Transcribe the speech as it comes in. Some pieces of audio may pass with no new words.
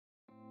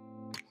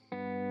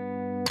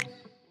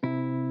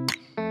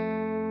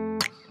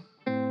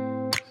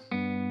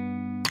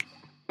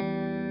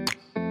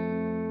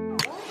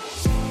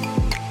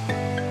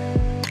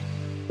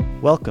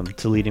Welcome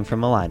to Leading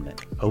from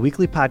Alignment, a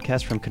weekly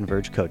podcast from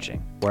Converge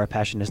Coaching, where our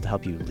passion is to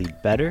help you lead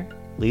better,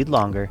 lead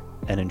longer,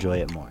 and enjoy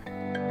it more.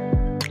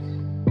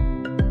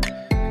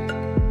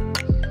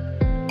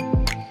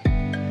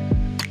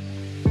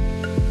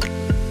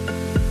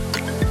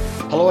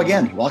 Hello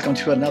again. Welcome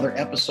to another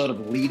episode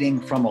of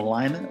Leading from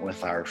Alignment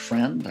with our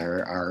friend,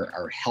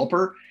 our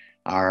helper,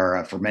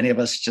 for many of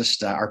us,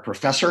 just our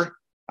professor,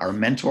 our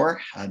mentor,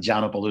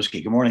 John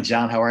Opalewski. Good morning,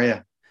 John. How are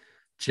you?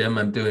 Jim,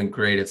 I'm doing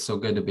great. It's so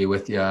good to be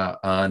with you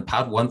on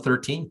Pod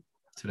 113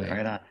 today.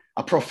 Right on.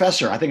 A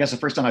professor. I think that's the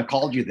first time I've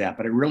called you that,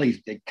 but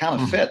it kind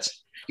of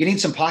fits. You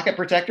need some pocket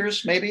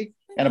protectors, maybe,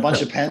 and a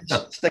bunch of pens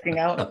sticking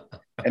out.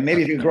 And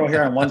maybe if you grow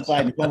hair on one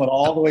side, you comb it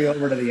all the way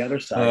over to the other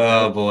side.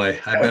 Oh, boy.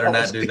 I better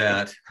not do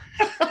that.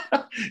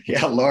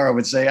 Yeah, Laura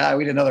would say,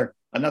 we need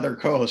another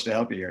co-host to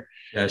help you here.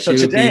 Yeah,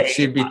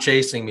 she'd be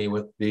chasing me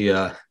with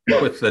the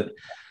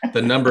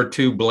number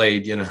 2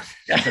 blade, you know.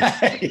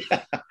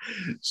 Yeah.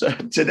 So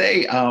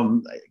today,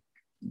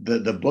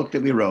 the book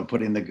that we wrote,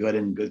 Putting the Good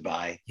in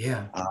Goodbye,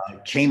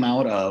 came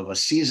out of a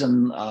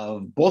season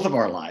of both of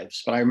our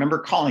lives. But I remember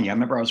calling you. I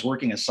remember I was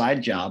working a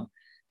side job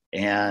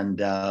and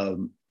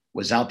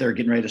was out there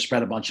getting ready to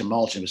spread a bunch of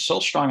mulch. It was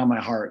so strong on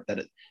my heart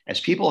that as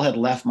people had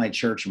left my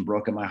church and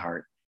broken my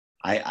heart,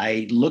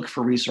 I looked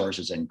for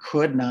resources and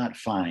could not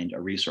find a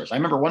resource. I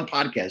remember one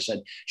podcast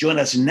said, join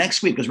us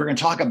next week because we're going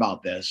to talk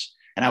about this.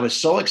 And I was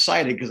so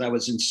excited because I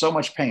was in so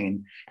much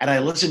pain. And I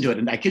listened to it.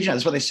 And I kid you not,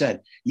 that's what they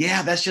said.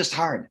 Yeah, that's just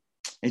hard.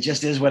 It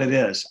just is what it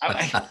is.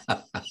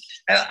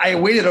 I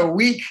waited a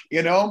week,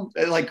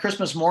 like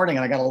Christmas morning,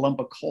 and I got a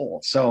lump of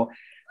coal. So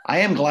I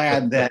am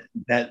glad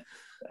that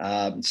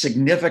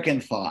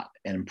significant thought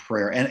and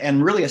prayer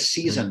and really a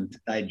season to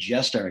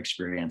digest our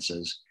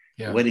experiences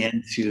went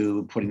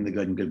into Putting the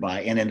Good in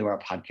Goodbye and into our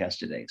podcast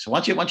today. So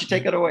why don't you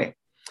take it away?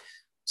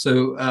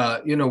 So,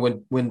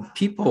 when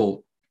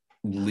people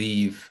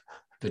leave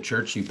the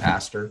church you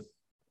pastor,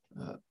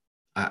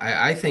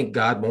 I think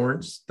God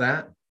mourns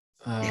that.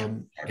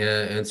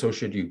 And so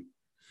should you,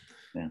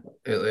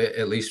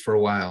 at least for a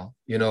while.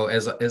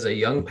 As a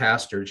young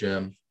pastor,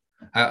 Jim,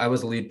 I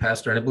was a lead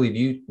pastor, and I believe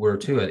you were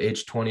too at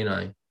age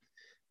 29.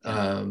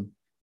 The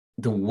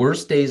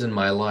worst days in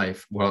my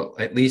life, well,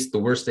 at least the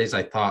worst days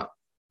I thought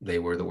they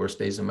were the worst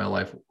days in my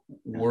life,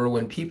 were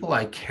when people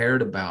I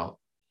cared about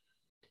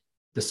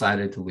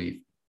decided to leave.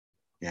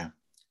 Yeah.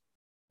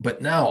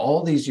 But now,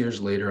 all these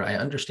years later, I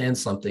understand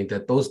something,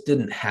 that those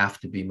didn't have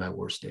to be my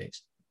worst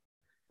days.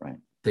 Right.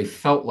 They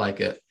felt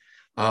like it.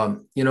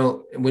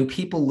 When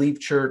people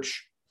leave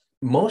church,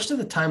 most of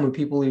the time when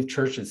people leave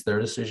church, it's their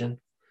decision,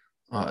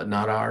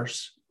 not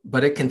ours.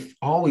 But it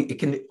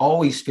can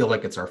always feel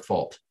like it's our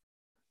fault,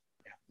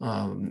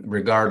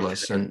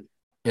 regardless.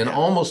 And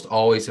almost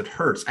always it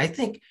hurts. I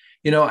think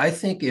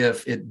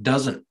if it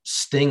doesn't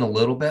sting a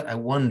little bit, I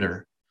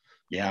wonder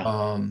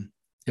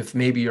if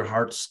maybe your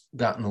heart's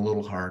gotten a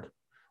little hard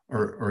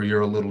or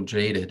you're a little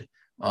jaded.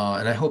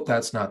 And I hope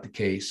that's not the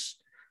case.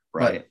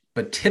 Right.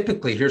 But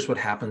typically, here's what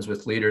happens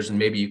with leaders, and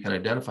maybe you can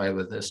identify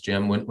with this,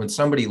 Jim. When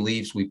somebody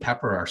leaves, we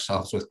pepper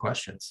ourselves with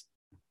questions.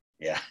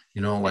 Yeah.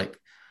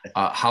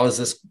 How is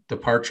this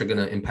departure going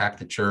to impact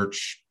the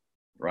church?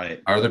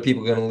 Right. Are other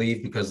people going to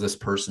leave because this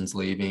person's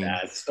leaving?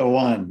 That's the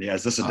one. Yeah.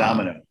 Is this a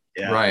domino?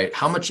 Yeah. Right.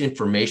 How much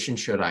information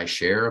should I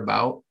share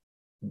about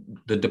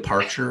the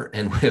departure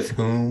and with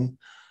whom?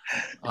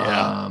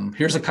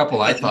 Here's a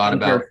couple I thought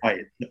about.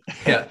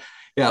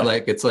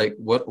 It's like,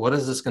 what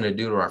is this going to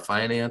do to our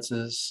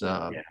finances?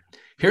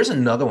 Here's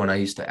another one I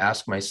used to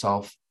ask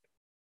myself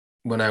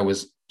when I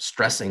was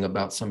stressing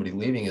about somebody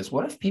leaving is,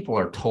 what if people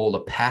are told a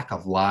pack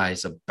of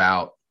lies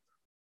about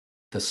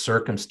the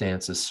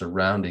circumstances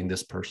surrounding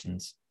this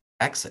person's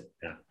exit?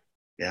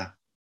 Yeah.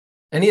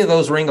 Any of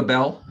those ring a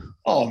bell?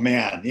 Oh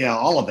man. Yeah.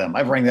 All of them.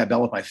 I've rang that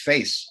bell with my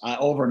face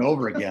over and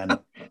over again.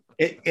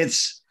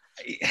 It's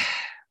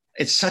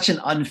such an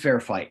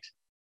unfair fight.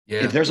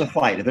 Yeah. If there's a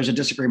fight, if there's a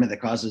disagreement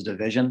that causes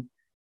division,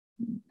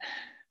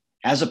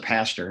 as a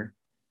pastor,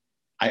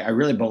 I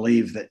really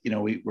believe that,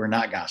 we're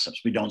not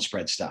gossips. We don't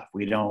spread stuff.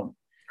 We don't,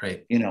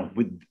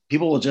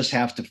 people will just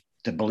have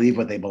to believe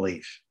what they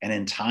believe. And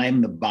in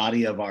time, the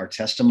body of our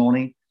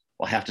testimony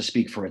will have to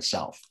speak for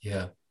itself.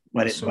 Yeah.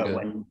 But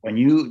when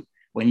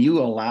you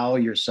allow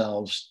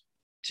yourselves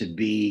to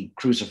be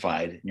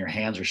crucified and your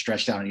hands are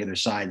stretched out on either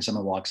side and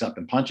someone walks up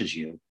and punches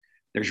you,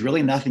 there's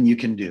really nothing you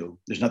can do.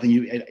 There's nothing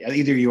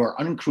either you are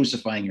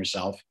uncrucifying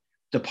yourself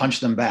to punch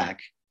them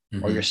back,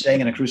 or you're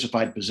staying in a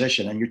crucified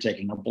position and you're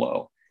taking a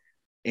blow.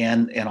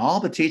 And all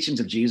the teachings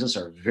of Jesus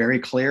are very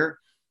clear.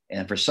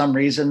 And for some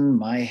reason,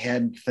 my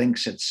head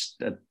thinks it's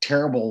a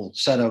terrible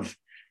set of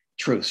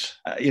truths.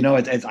 I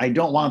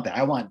don't want that.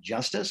 I want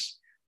justice.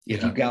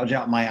 If you gouge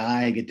out my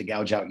eye, I get to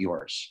gouge out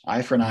yours.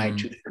 Eye for an eye,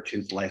 tooth for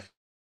tooth, life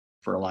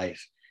for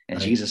life.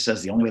 And Jesus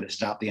says the only way to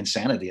stop the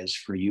insanity is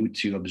for you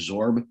to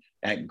absorb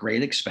at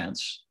great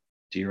expense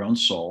to your own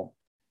soul,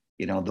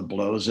 the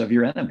blows of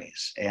your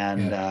enemies.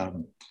 And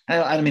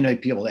I don't mean to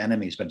make people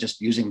enemies, but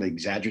just using the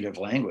exaggerative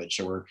language.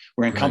 So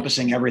we're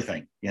encompassing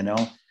everything,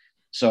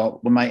 So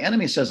when my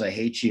enemy says, I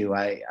hate you,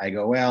 I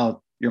go,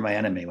 well, you're my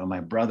enemy. When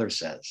my brother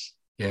says,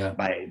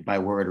 by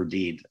word or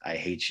deed, I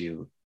hate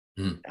you,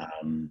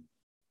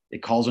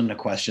 it calls into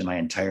question my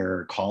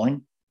entire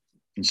calling.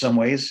 In some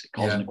ways, it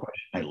calls into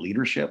question my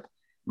leadership,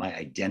 my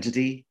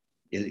identity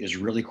is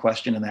really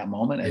questioned in that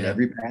moment. And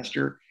every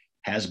pastor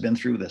has been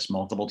through this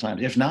multiple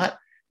times. If not,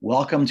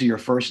 welcome to your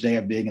first day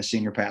of being a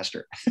senior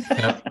pastor.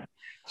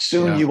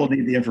 Soon you will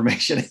need the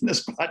information in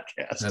this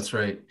podcast. That's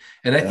right.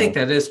 And I think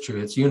that is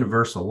true. It's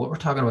universal. What we're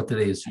talking about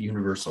today is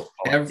universal.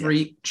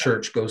 Every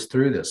church goes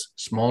through this.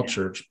 Small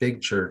church, big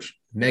church,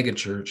 mega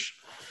church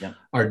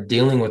are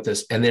dealing with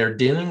this. And they're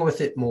dealing with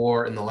it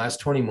more in the last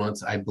 20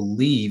 months, I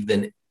believe,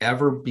 than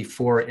ever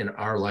before in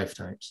our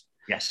lifetimes.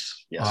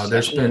 Yes.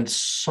 There's been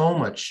so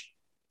much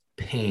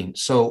pain.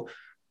 So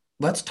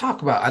let's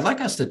talk about, I'd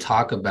like us to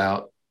talk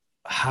about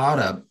how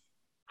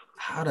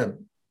to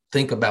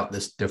think about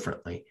this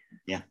differently.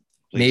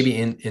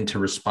 Maybe and to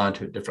respond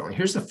to it differently.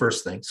 Here's the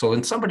first thing. So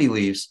when somebody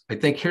leaves, I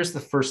think here's the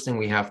first thing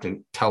we have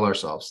to tell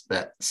ourselves,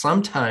 that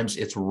sometimes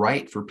it's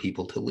right for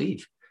people to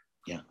leave.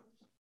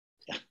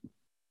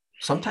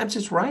 Sometimes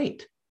it's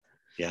right.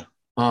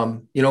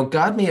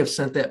 God may have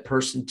sent that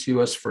person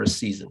to us for a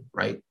season,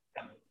 right?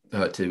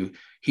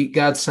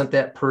 God sent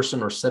that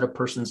person or set of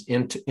persons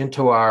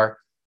into our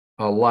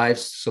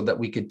lives so that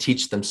we could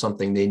teach them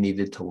something they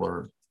needed to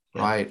learn.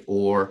 Right.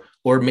 Or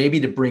maybe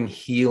to bring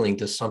healing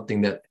to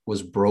something that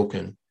was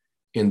broken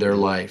in their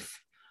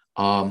life,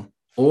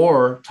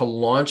 or to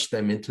launch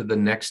them into the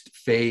next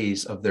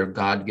phase of their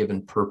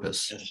God-given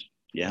purpose.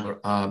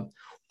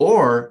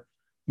 Or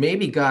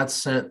maybe God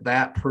sent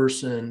that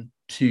person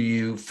to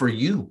you for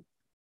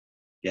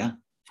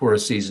a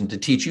season to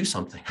teach you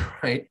something.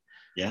 Right.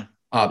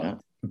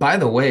 By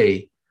the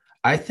way,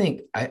 I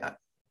think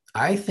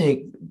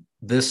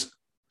this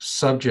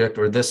subject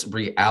or this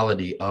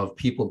reality of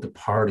people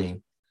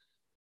departing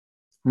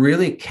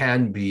really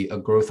can be a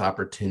growth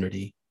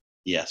opportunity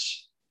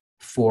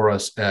for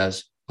us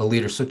as a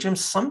leader. So Jim,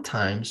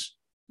 sometimes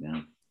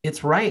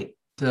it's right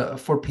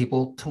for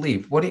people to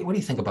leave. What do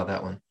you think about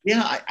that one?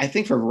 I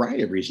think for a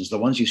variety of reasons, the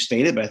ones you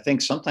stated, but I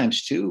think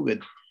sometimes too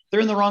they're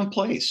in the wrong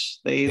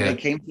place. They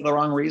came for the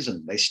wrong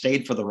reason. They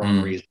stayed for the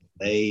wrong reason.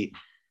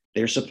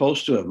 They're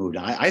supposed to have moved.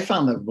 I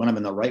found that when I'm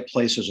in the right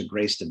place, there's a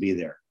grace to be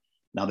there.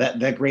 Now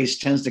that grace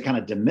tends to kind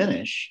of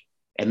diminish,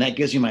 and that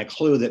gives you my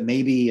clue that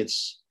maybe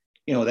it's,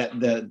 that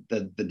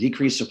the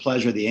decrease of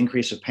pleasure, the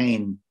increase of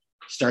pain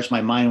starts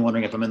my mind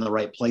wondering if I'm in the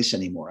right place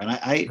anymore. And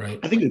I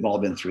think we've all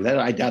been through that.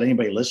 I doubt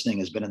anybody listening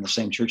has been in the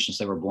same church since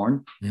they were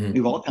born.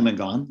 We've all come and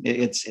gone.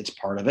 It's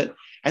part of it.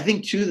 I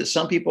think too, that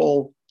some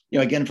people,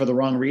 again, for the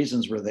wrong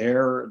reasons were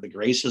there. The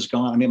grace is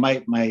gone. I mean,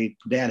 my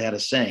dad had a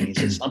saying. He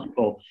said, some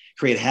people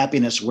create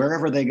happiness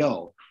wherever they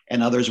go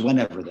and others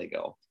whenever they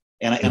go.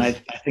 And I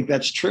think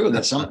that's true,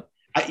 that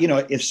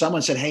if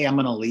someone said, hey, I'm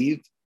going to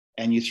leave,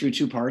 and you threw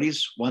two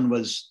parties, one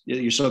was,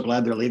 you're so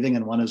glad they're leaving,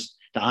 and one is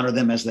to honor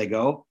them as they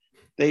go,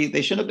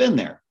 they should have been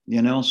there,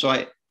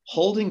 So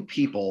holding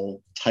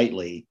people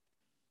tightly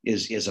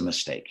is a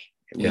mistake.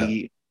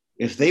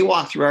 If they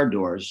walk through our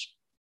doors,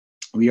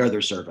 we are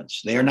their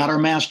servants. They are not our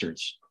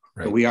masters,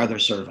 but we are their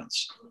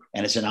servants.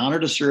 And it's an honor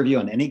to serve you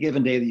on any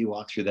given day that you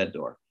walk through that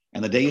door.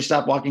 And the day you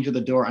stop walking through the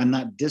door, I'm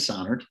not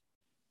dishonored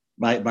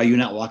by you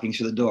not walking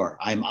through the door.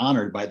 I'm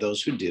honored by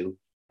those who do,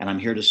 and I'm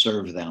here to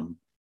serve them.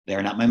 They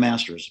are not my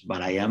masters,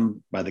 but I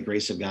am, by the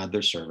grace of God,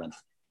 their servant.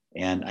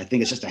 And I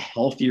think it's just a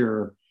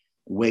healthier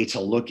way to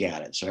look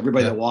at it. So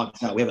everybody that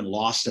walks out, we haven't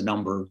lost a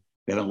number,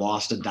 we haven't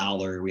lost a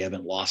dollar, we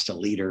haven't lost a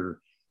leader.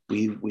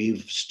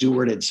 We've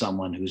stewarded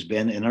someone who's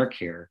been in our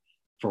care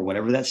for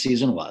whatever that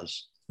season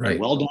was. Right.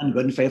 Well done,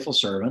 good and faithful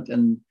servant.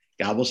 And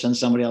God will send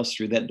somebody else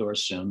through that door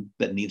soon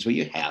that needs what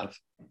you have.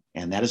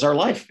 And that is our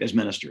life as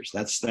ministers.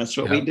 That's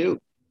what we do.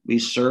 We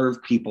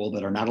serve people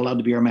that are not allowed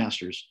to be our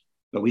masters,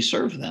 but we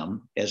serve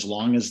them as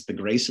long as the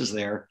grace is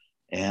there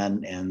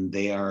and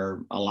they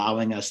are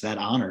allowing us that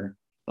honor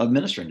of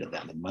ministering to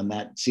them. And when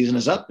that season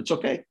is up, it's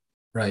okay.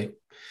 Right.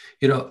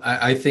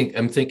 I think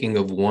I'm thinking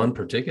of one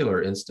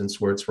particular instance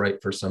where it's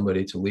right for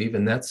somebody to leave,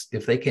 and that's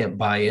if they can't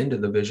buy into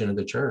the vision of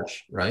the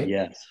church, right?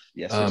 Yes.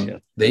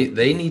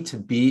 They need to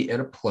be at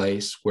a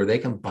place where they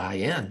can buy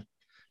in.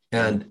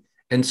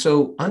 And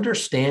so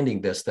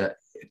understanding this, that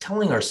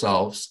telling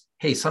ourselves,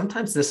 hey,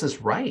 sometimes this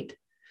is right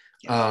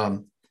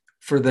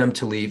for them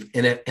to leave.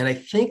 And I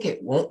think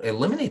it won't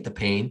eliminate the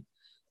pain.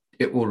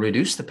 It will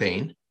reduce the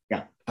pain,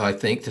 I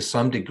think, to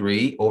some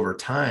degree over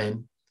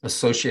time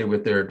associated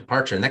with their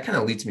departure. And that kind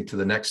of leads me to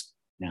the next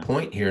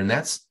point here. And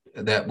that's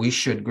that we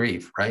should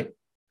grieve, right?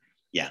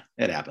 Yeah,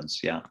 it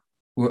happens. Yeah.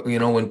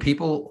 When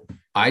people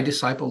I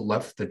disciple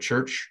left the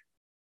church,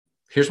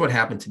 here's what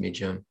happened to me,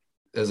 Jim,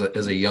 as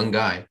a young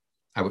guy.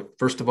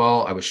 First of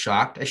all, I was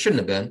shocked. I shouldn't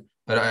have been,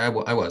 but I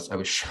was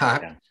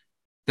shocked. Yeah.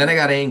 Then I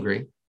got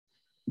angry.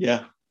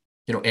 Yeah.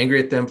 Angry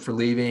at them for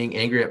leaving,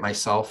 angry at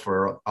myself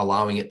for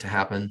allowing it to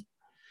happen.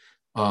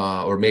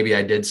 Or maybe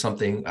I did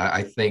something.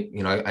 I think,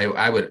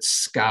 I would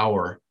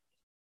scour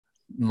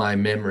my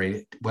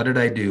memory. What did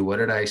I do? What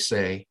did I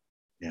say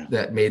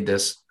that made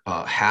this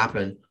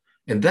happen.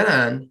 And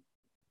then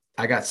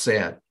I got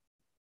sad.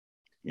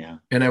 Yeah.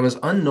 And I was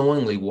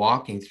unknowingly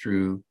walking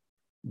through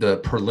the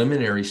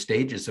preliminary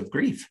stages of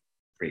grief.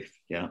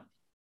 Yeah.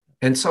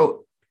 And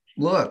so,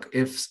 look,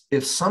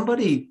 if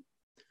somebody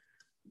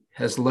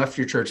has left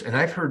your church, and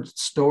I've heard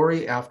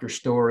story after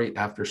story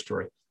after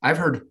story, I've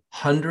heard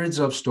hundreds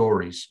of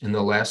stories in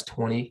the last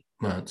 20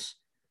 months.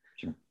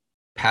 Sure.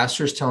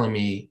 Pastors telling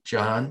me,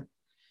 John,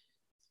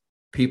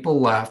 people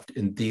left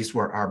and these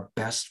were our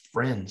best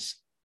friends.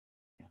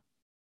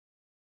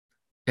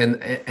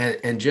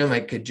 And Jim, I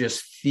could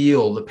just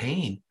feel the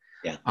pain.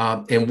 Yeah.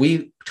 And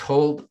we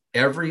told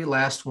every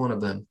last one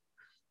of them,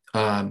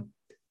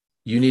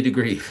 you need to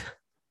grieve.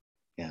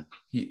 Yeah.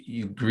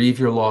 You grieve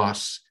your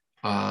loss.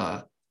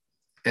 And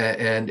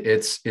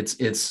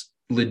it's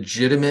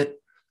legitimate.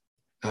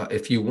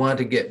 If you want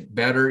to get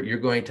better, you're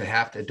going to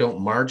have to, don't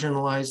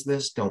marginalize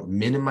this, don't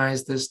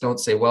minimize this, don't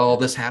say, well,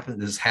 this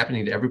is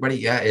happening to everybody.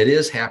 Yeah, it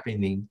is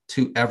happening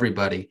to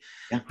everybody,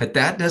 but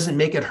that doesn't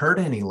make it hurt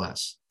any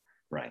less.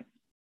 Right.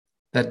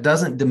 That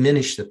doesn't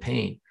diminish the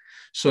pain.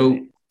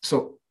 So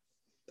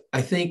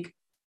I think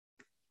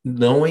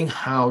knowing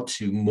how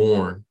to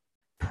mourn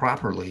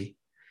properly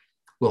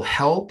will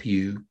help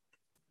you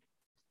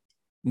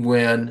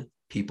when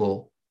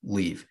people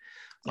leave.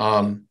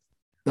 Now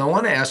I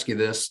want to ask you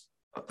this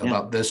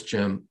about this,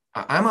 Jim.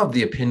 I'm of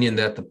the opinion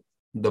that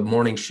the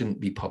mourning shouldn't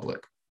be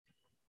public.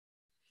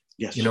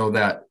 Yes. You know,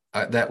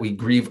 that we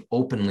grieve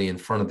openly in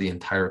front of the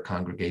entire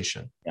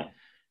congregation.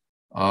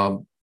 Yeah.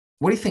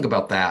 What do you think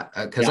about that?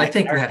 Because I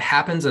think that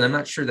happens, and I'm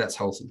not sure that's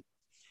healthy.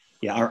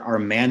 Yeah, our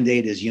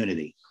mandate is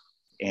unity,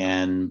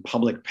 and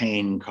public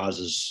pain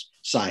causes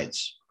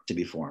sides to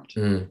be formed.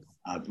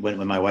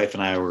 When my wife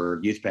and I were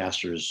youth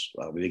pastors,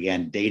 we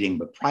began dating,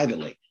 but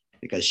privately,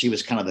 because she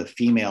was kind of the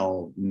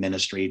female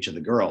ministry to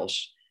the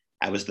girls.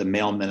 I was the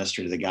male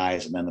ministry to the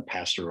guys, and then the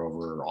pastor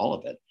over all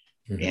of it.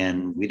 Mm-hmm.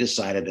 And we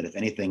decided that if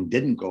anything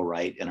didn't go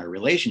right in our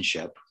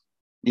relationship,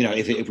 you know,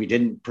 if we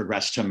didn't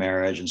progress to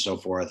marriage and so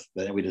forth,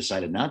 then we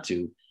decided not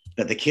to,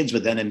 that the kids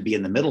would then be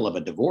in the middle of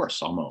a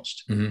divorce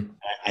almost. Mm-hmm.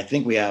 I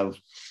think it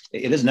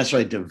isn't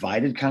necessarily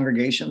divided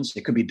congregations.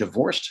 It could be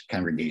divorced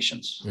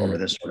congregations over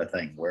this sort of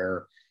thing,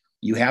 where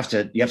you have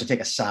to take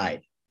a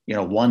side, you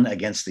know, one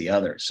against the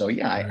other. So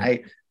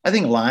I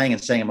think lying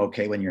and saying I'm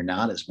okay when you're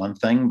not is one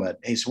thing, but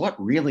hey, so what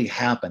really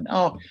happened?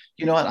 Oh,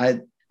 you know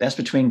what? That's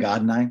between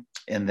God and I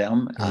and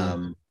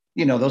them.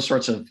 You know, those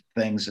sorts of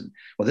things. And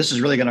well, this is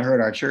really going to hurt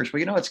our church.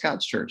 Well, you know, it's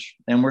God's church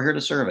and we're here to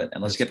serve it,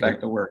 and let's get back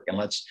to work, and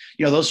let's,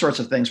 you know, those sorts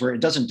of things where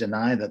it doesn't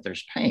deny that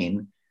there's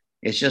pain.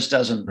 It just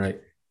doesn't. Right.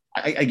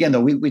 Again,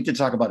 though, we did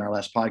talk about in our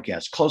last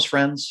podcast, close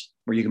friends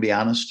where you can be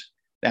honest.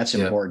 That's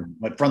important.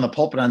 But from the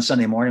pulpit on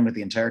Sunday morning with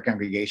the entire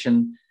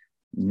congregation,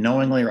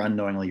 knowingly or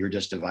unknowingly, you're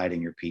just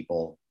dividing your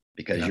people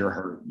because you're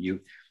hurt.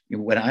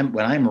 When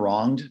I'm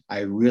wronged,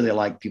 I really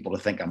like people to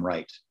think I'm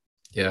right.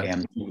 Yeah.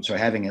 And so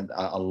having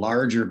a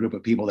larger group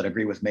of people that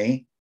agree with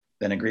me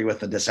than agree with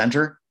the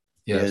dissenter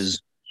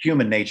is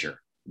human nature.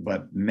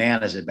 But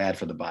man, is it bad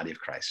for the body of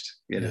Christ.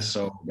 It is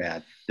so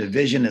bad.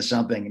 Division is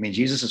something, I mean,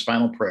 Jesus'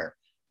 final prayer,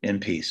 in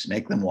peace,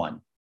 make them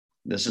one.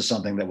 This is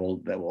something that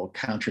will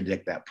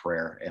contradict that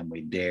prayer, and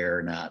we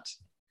dare not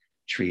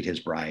treat his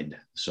bride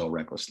so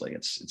recklessly.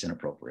 It's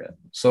inappropriate.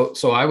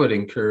 So I would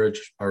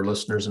encourage our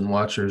listeners and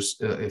watchers,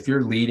 if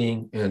you're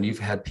leading and you've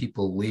had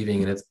people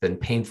leaving and it's been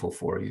painful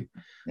for you,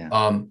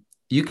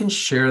 you can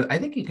share. I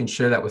think you can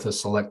share that with a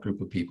select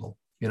group of people.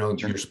 You know,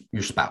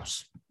 your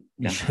spouse.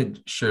 You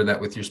should share that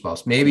with your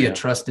spouse. Maybe a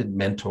trusted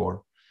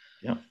mentor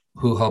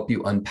who help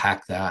you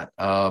unpack that.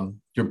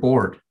 Your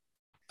board.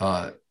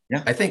 I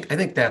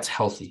think that's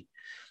healthy.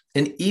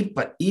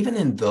 But even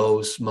in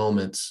those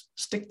moments,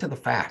 stick to the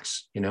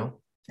facts, you know,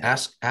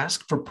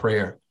 ask for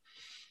prayer,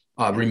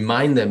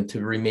 remind them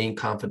to remain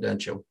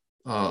confidential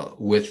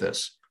with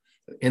this.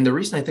 And the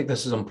reason I think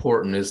this is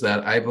important is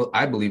that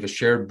I believe a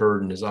shared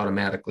burden is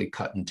automatically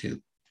cut in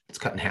two. It's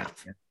cut in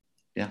half.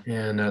 Yeah.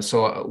 And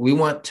so we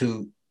want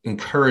to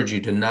encourage you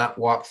to not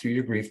walk through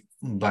your grief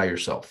by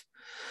yourself.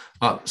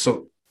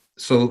 So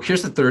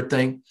here's the third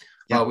thing.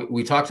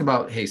 We talked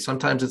about, hey,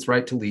 sometimes it's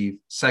right to leave.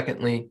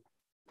 Secondly,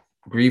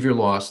 grieve your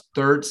loss.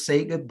 Third,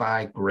 say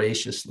goodbye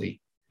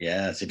graciously.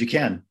 Yes, if you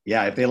can.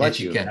 Yeah, if they let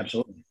you.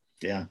 Absolutely.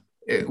 Yeah.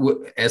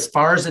 As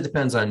far as it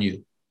depends on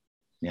you.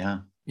 Yeah.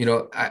 You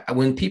know,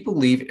 when people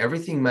leave,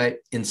 everything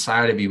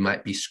inside of you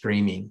might be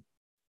screaming,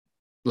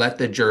 let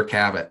the jerk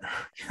have it.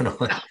 You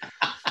know.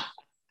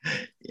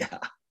 Yeah.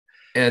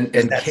 And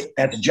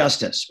that's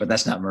justice, but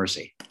that's not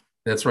mercy.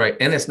 That's right.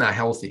 And it's not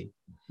healthy.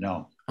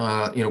 No.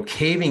 You know,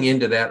 caving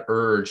into that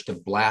urge to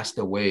blast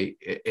away,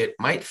 it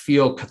might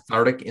feel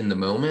cathartic in the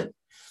moment.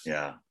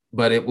 Yeah.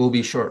 But it will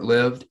be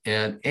short-lived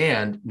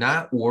and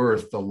not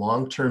worth the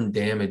long-term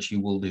damage you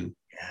will do.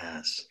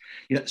 Yes.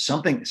 You know,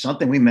 something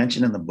we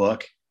mentioned in the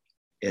book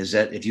is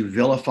that if you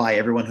vilify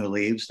everyone who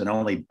leaves, then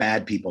only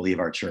bad people leave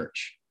our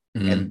church.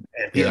 Mm-hmm. And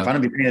if I'm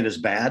going to be painted as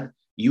bad,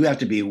 you have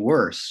to be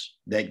worse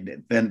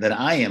than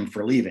I am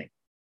for leaving.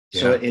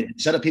 So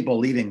instead of people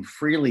leaving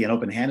freely and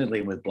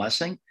open-handedly with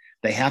blessing,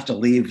 they have to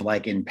leave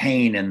like in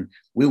pain. And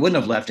we wouldn't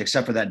have left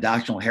except for that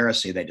doctrinal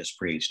heresy they just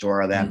preached,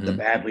 or that the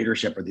bad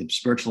leadership, or the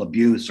spiritual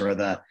abuse, or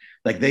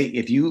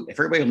if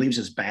everybody leaves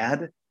as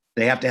bad,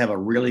 they have to have a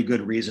really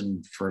good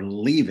reason for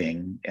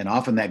leaving. And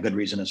often that good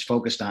reason is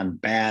focused on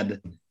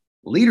bad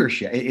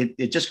leadership.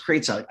 It just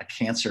creates a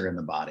cancer in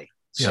the body.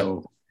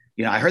 So,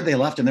 I heard they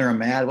left and they were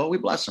mad. Well, we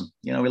bless them.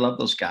 We love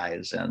those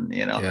guys. And,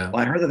 well,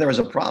 I heard that there was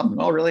a problem.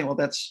 Oh, really? Well,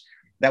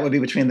 that would be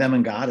between them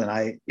and God. And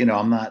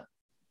I'm not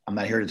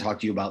here to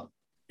talk to you about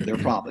their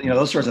problem.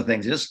 Those sorts of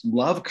things. Just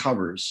love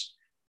covers.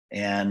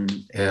 And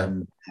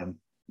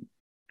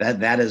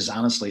that is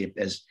honestly,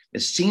 as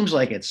it seems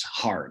like it's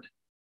hard,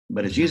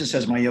 but as Jesus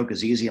says, my yoke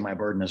is easy and my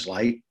burden is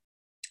light,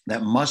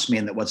 that must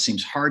mean that what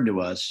seems hard to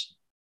us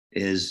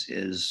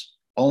is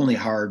only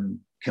hard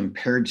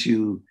compared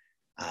to,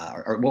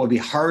 or what would be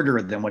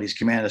harder than what he's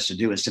commanded us to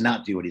do is to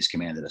not do what he's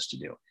commanded us to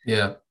do.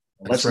 Yeah.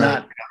 Let's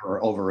not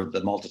cover over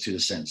the multitude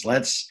of sins.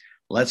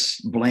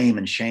 Let's blame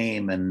and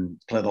shame and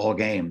play the whole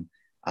game.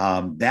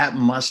 That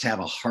must have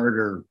a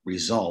harder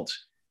result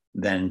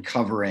than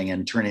covering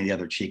and turning the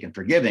other cheek and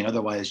forgiving.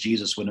 Otherwise,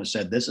 Jesus wouldn't have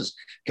said, this is,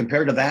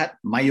 compared to that,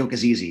 my yoke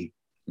is easy,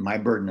 my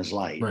burden is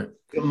light. Right.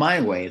 Do it my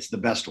way, it's the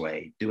best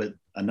way. Do it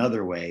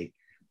another way,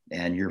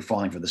 and you're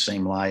falling for the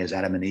same lie as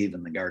Adam and Eve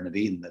in the Garden of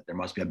Eden, that there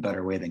must be a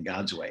better way than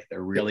God's way.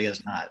 There really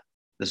is not.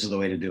 This is the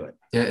way to do it.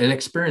 Yeah, and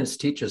experience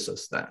teaches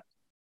us that.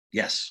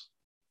 Yes.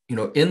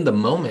 In the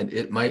moment,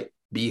 it might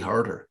be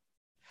harder.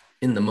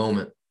 In the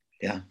moment.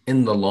 Yeah.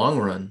 In the long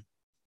run,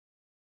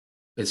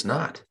 it's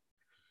not.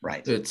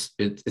 Right. It's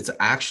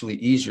actually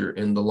easier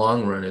in the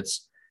long run.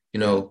 It's,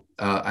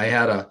 I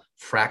had a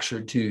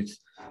fractured tooth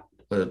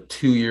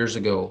 2 years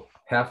ago.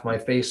 Half my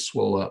face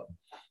swelled up.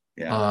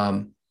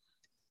 Yeah.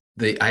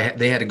 They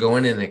had to go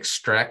in and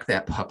extract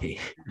that puppy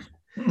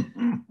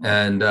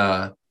and,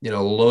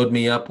 load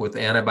me up with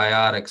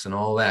antibiotics and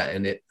all that.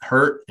 And it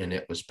hurt and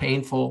it was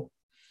painful,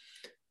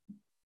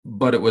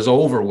 but it was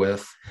over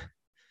with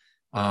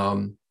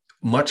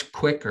much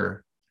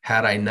quicker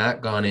had I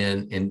not gone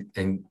in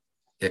and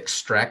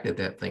extracted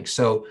that thing.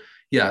 So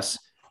yes.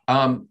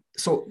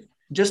 So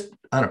just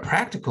on a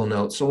practical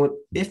note, so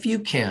if you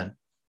can,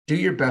 do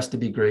your best to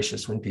be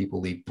gracious when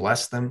people leave.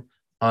 Bless them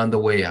on the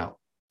way out.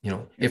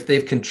 If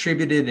they've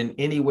contributed in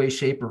any way,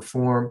 shape, or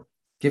form,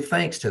 give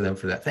thanks to them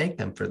for that. Thank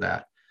them for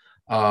that.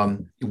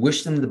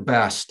 Wish them the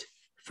best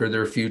for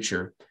their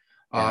future.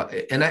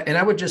 And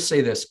I would just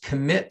say this: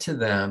 commit to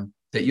them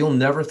that you'll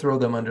never throw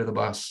them under the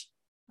bus.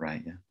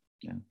 Right.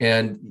 Yeah.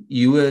 And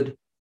you would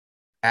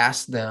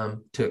ask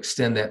them to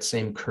extend that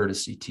same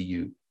courtesy to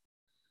you.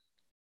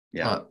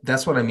 Yeah.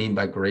 That's what I mean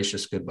by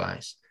gracious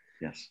goodbyes.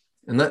 Yes.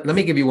 And let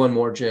me give you one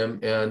more, Jim,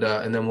 and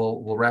then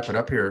we'll wrap it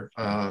up here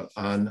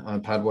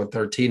on Pod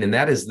 113. And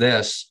that is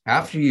this: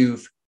 after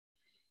you've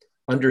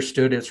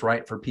understood it's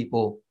right for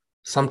people,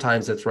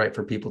 sometimes it's right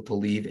for people to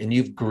leave, and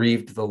you've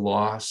grieved the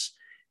loss,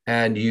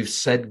 and you've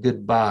said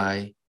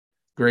goodbye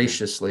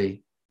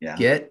graciously,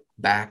 get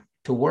back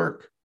to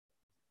work.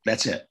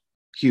 That's it.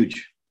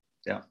 Huge.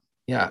 Yeah.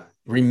 Yeah.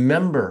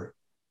 Remember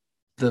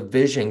the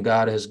vision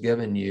God has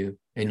given you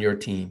and your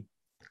team.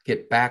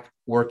 Get back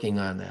working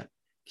on that.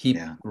 Keep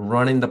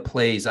running the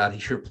plays out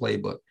of your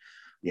playbook.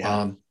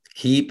 Yeah.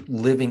 Keep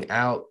living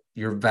out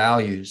your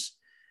values.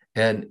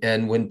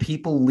 And when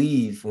people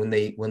leave, when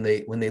they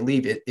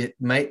leave, it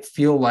might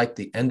feel like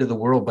the end of the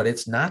world, but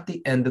it's not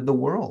the end of the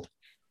world.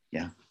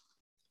 Yeah.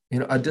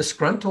 A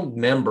disgruntled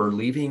member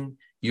leaving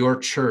your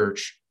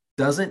church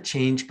doesn't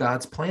change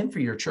God's plan for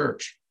your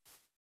church.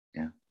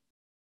 Yeah.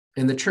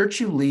 And the church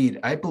you lead,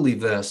 I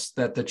believe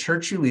that the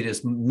church you lead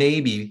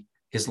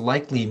is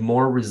likely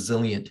more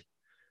resilient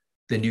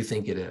than you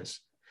think it is.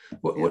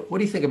 What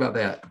do you think about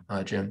that,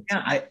 Jim?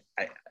 Yeah, I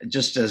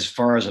just as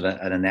far as an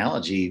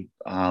analogy,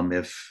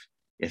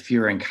 if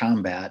you're in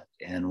combat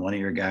and one of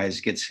your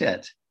guys gets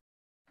hit,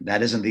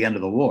 that isn't the end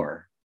of the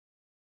war.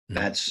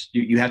 That's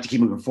you have to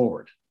keep moving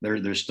forward.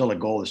 There's still a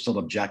goal. There's still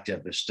an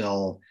objective. There's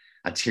still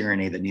a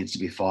tyranny that needs to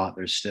be fought.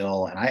 There's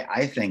still, and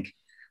I think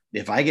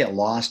if I get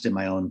lost in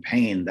my own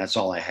pain, that's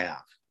all I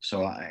have.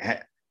 So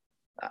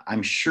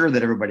I'm sure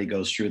that everybody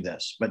goes through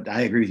this, but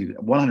I agree with you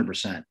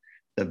 100%.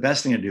 The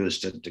best thing to do is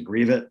to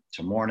grieve it,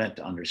 to mourn it,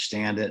 to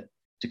understand it,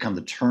 to come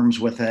to terms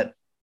with it.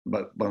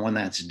 But when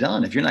that's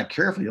done, if you're not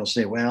careful, you'll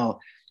say, well,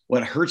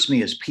 what hurts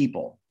me is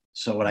people.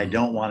 So what I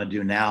don't want to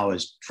do now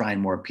is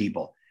find more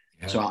people.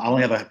 Yeah. So I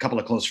only have a couple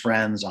of close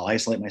friends. I'll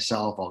isolate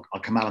myself.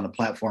 I'll come out on the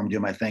platform, do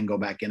my thing, go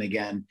back in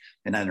again,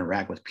 and not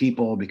interact with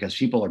people because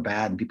people are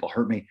bad and people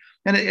hurt me.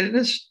 And it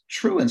is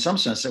true in some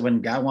sense that when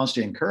God wants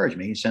to encourage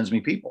me, he sends me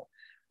people.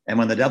 And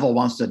when the devil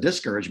wants to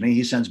discourage me,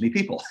 he sends me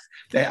people.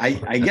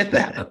 I get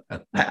that.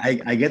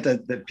 I get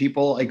that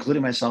people,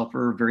 including myself,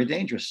 are very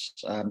dangerous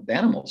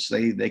animals.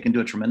 They can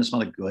do a tremendous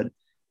amount of good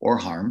or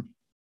harm,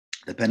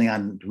 depending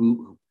on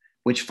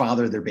which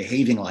father they're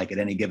behaving like at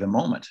any given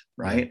moment,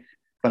 right?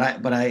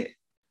 But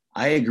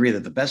I agree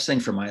that the best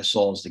thing for my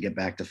soul is to get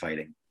back to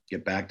fighting.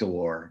 get back to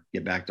war,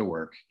 get back to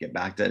work, get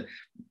back to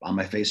on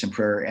my face in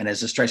prayer. And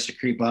as this starts to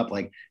creep up,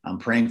 like I'm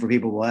praying for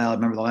people. Well, I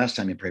remember the last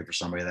time you prayed for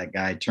somebody, that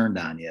guy turned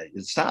on you.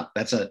 Stop.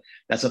 That's a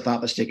thought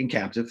that's taken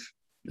captive.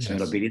 It's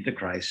not obedient to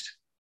Christ.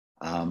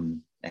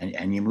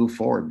 And you move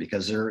forward,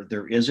 because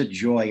there is a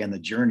joy in the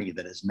journey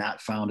that is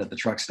not found at the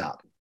truck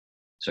stop.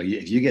 So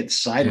if you get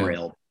side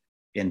railed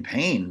in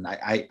pain,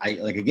 I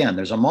like, again,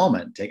 there's a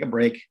moment, take a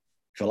break,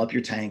 fill up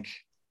your tank,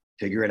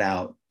 figure it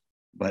out.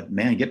 But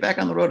man, get back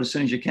on the road as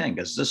soon as you can,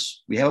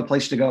 because we have a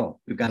place to go.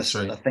 We've got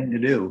a thing to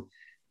do.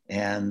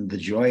 And the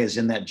joy is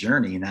in that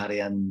journey, not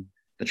in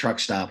the truck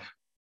stop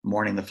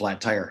mourning the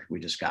flat tire we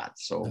just got.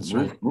 So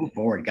move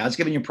forward. God's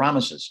given you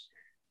promises,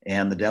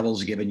 and the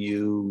devil's given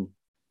you,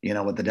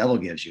 what the devil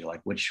gives you,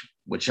 like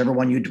whichever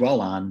one you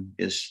dwell on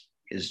is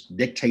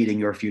dictating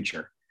your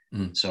future.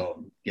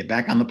 So get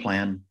back on the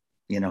plan,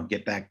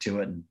 get back to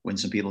it and win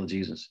some people to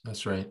Jesus.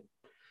 That's right.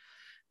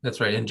 That's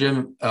right. And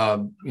Jim,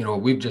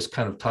 we've just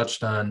kind of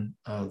touched on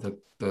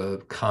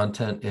the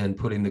content and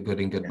putting the good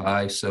in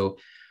goodbye. So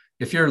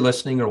if you're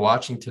listening or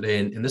watching today,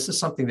 and this is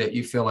something that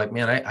you feel like,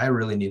 man, I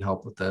really need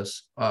help with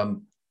this.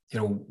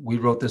 We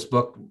wrote this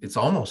book. It's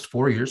almost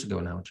 4 years ago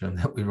now, Jim,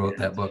 that we wrote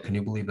that book. Can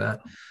you believe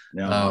that?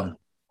 No.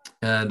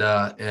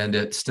 And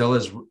it still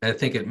is. I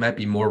think it might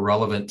be more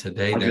relevant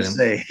today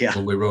than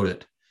when we wrote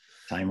it.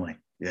 Timely.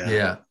 Yeah.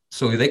 Yeah.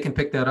 So they can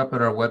pick that up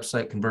at our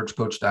website,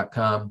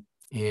 convergecoach.com.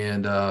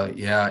 And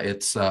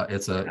it's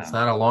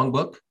not a long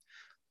book.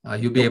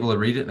 You'll be able to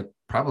read it in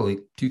probably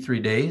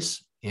 2-3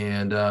 days,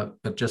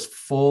 but just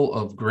full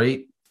of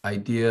great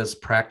ideas,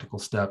 practical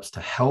steps to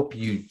help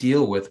you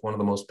deal with one of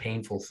the most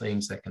painful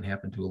things that can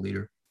happen to a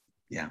leader.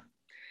 Yeah.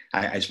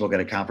 I spoke at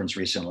a conference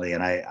recently,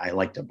 and I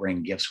like to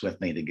bring gifts with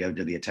me to give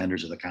to the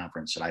attenders of the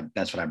conference. And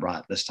that's what I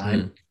brought this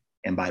time.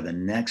 And by the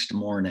next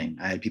morning,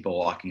 I had people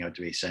walking up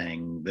to me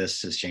saying,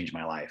 "This has changed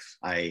my life."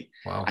 I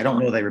don't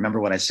know if they remember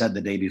what I said the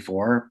day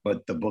before,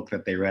 but the book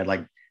that they read,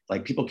 like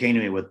people came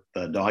to me with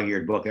the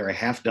dog-eared book. They were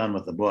half done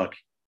with the book.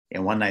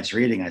 And one night's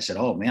reading, I said,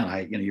 "Oh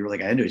man, you really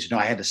got into it." He said, "No,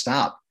 I had to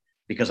stop,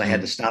 because I had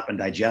to stop and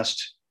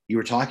digest. You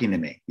were talking to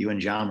me. You and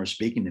John were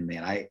speaking to me."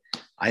 And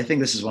I think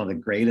this is one of the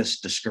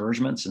greatest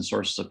discouragements and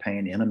sources of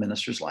pain in a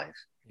minister's life.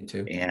 Me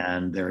too.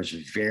 And there's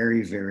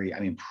very, very,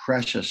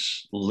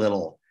 precious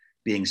little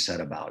being said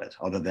about it,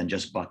 other than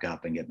just buck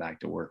up and get back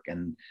to work.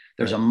 And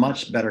there's a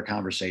much better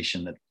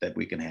conversation that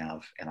we can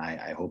have. And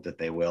I hope that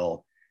they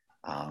will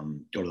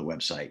go to the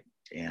website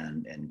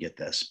and get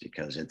this,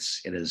 because it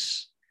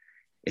is,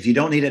 if you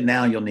don't need it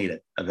now, you'll need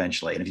it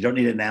eventually. And if you don't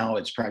need it now,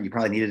 you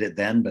probably needed it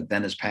then, but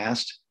then is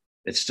past.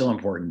 It's still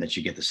important that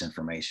you get this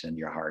information in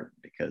your heart,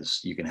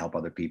 because you can help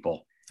other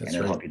people. And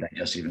it'll help you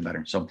digest even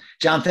better. So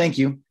John, thank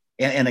you.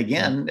 And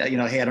again,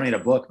 hey, I don't need a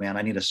book, man.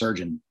 I need a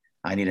surgeon.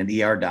 I need an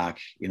ER doc.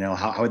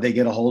 How would they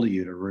get a hold of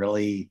you to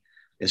really,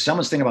 if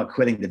someone's thinking about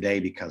quitting today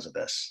because of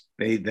this,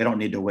 they don't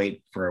need to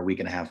wait for a week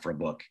and a half for a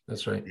book.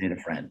 That's right. They need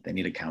a friend. They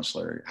need a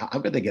counselor. How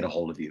could they get a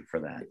hold of you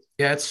for that?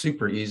 Yeah, it's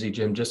super easy,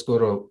 Jim. Just go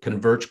to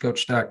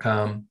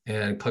convergecoach.com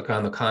and click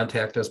on the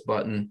contact us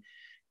button,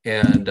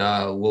 and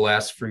we'll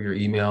ask for your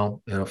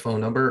email and a phone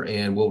number,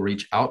 and we'll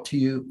reach out to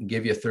you and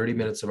give you 30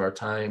 minutes of our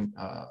time,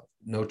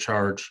 no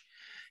charge,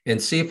 and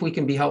see if we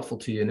can be helpful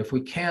to you. And if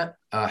we can't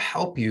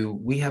help you,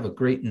 we have a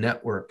great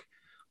network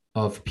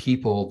of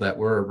people that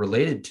we're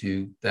related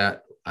to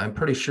that I'm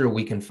pretty sure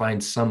we can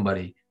find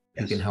somebody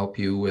who can help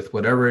you with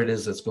whatever it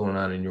is that's going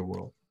on in your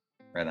world.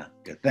 Right on.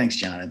 Good. Thanks,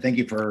 John. And thank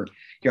you for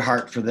your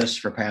heart for this,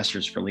 for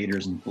pastors, for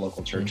leaders and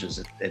local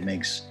churches. It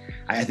makes,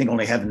 I think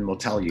only heaven will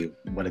tell you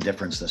what a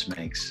difference this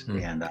makes.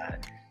 And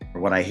for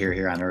what I hear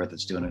here on earth,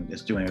 it's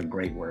doing a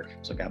great work.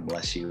 So God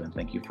bless you. And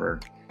thank you for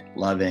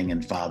loving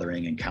and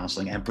fathering and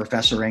counseling and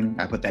professoring.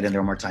 I put that in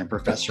there one more time,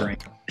 professoring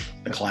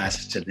the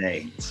class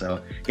today.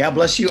 So God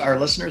bless you, our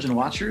listeners and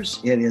watchers.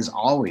 It is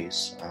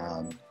always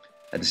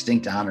a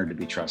distinct honor to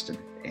be trusted,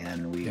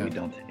 and we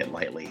don't take it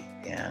lightly.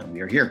 And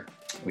we are here.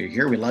 We're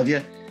here. We love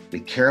you. We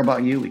care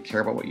about you. We care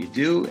about what you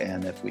do.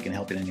 And if we can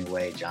help in any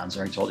way, John's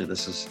already told you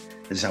this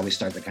is how we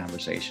start the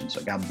conversation.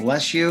 So God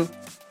bless you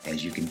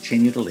as you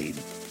continue to lead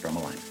from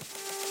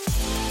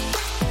alignment.